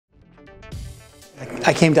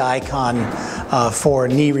I came to Icon for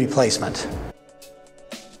knee replacement.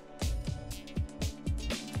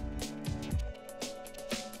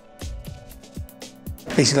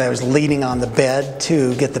 Basically, I was leaning on the bed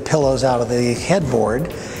to get the pillows out of the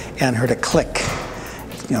headboard and heard a click.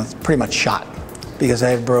 You know, pretty much shot because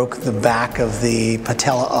I broke the back of the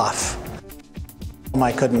patella off.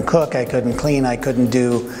 I couldn't cook, I couldn't clean, I couldn't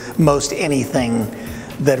do most anything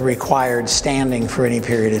that required standing for any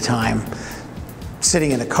period of time.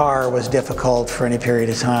 Sitting in a car was difficult for any period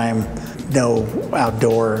of time. No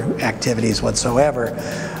outdoor activities whatsoever.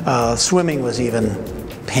 Swimming was even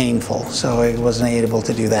painful, so I wasn't able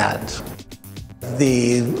to do that.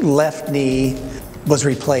 The left knee was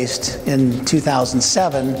replaced in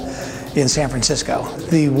 2007 in San Francisco.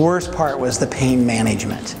 The worst part was the pain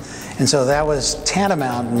management. And so that was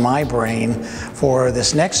tantamount in my brain for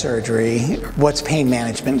this next surgery. What's pain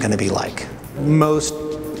management going to be like? Most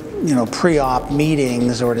pre-op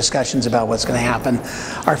meetings or discussions about what's going to happen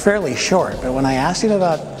are fairly short. But when I asked him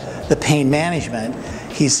about the pain management,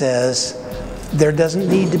 he says, there doesn't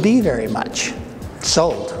need to be very much.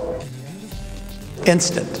 Sold.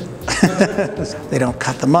 Instant. They don't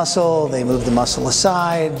cut the muscle, they move the muscle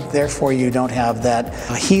aside, therefore you don't have that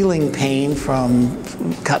healing pain from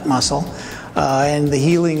cut muscle, and the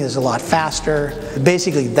healing is a lot faster.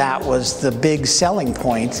 Basically, that was the big selling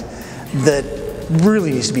point that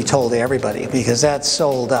really needs to be told to everybody, because that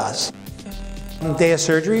sold us. The day of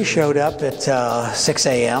surgery, showed up at 6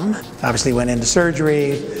 a.m. Obviously went into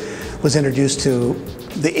surgery, was introduced to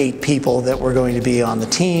the 8 people that were going to be on the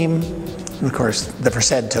team. And of course, the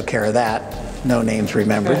Versed took care of that. No names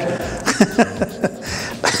remembered.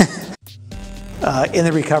 In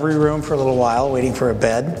the recovery room for a little while, waiting for a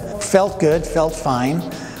bed. Felt good, felt fine.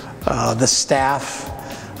 The staff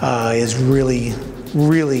is really,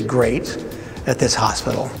 really great at this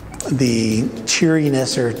hospital. The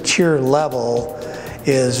cheeriness or cheer level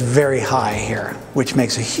is very high here, which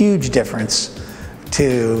makes a huge difference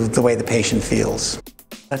to the way the patient feels.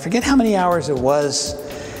 I forget how many hours it was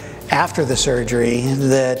after the surgery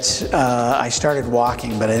that I started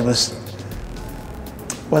walking, but it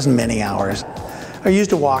wasn't many hours. I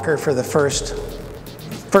used a walker for the first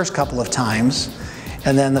couple of times,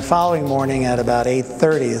 and then the following morning at about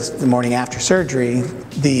 8:30, the morning after surgery,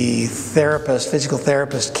 the physical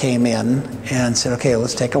therapist came in and said, okay,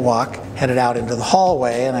 let's take a walk. Headed out into the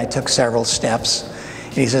hallway, and I took several steps,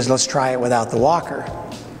 and he says, let's try it without the walker.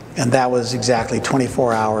 And that was exactly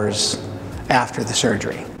 24 hours after the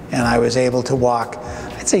surgery. And I was able to walk,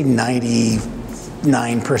 I'd say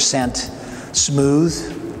 99%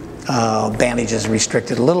 smooth. Bandages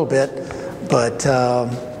restricted a little bit, but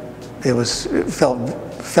it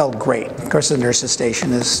felt great. Of course, the nurse's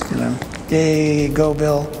station is, yay, go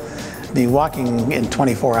Bill. I mean, walking in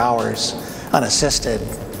 24 hours unassisted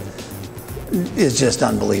is just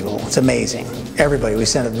unbelievable. It's amazing. Everybody, we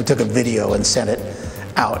took a video and sent it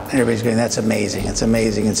out. Everybody's going, that's amazing, it's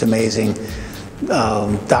amazing, it's amazing.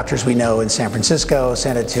 Doctors we know in San Francisco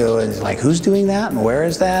sent it to, and it's like, who's doing that and where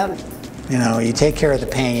is that? You take care of the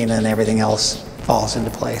pain and everything else falls into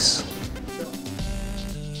place.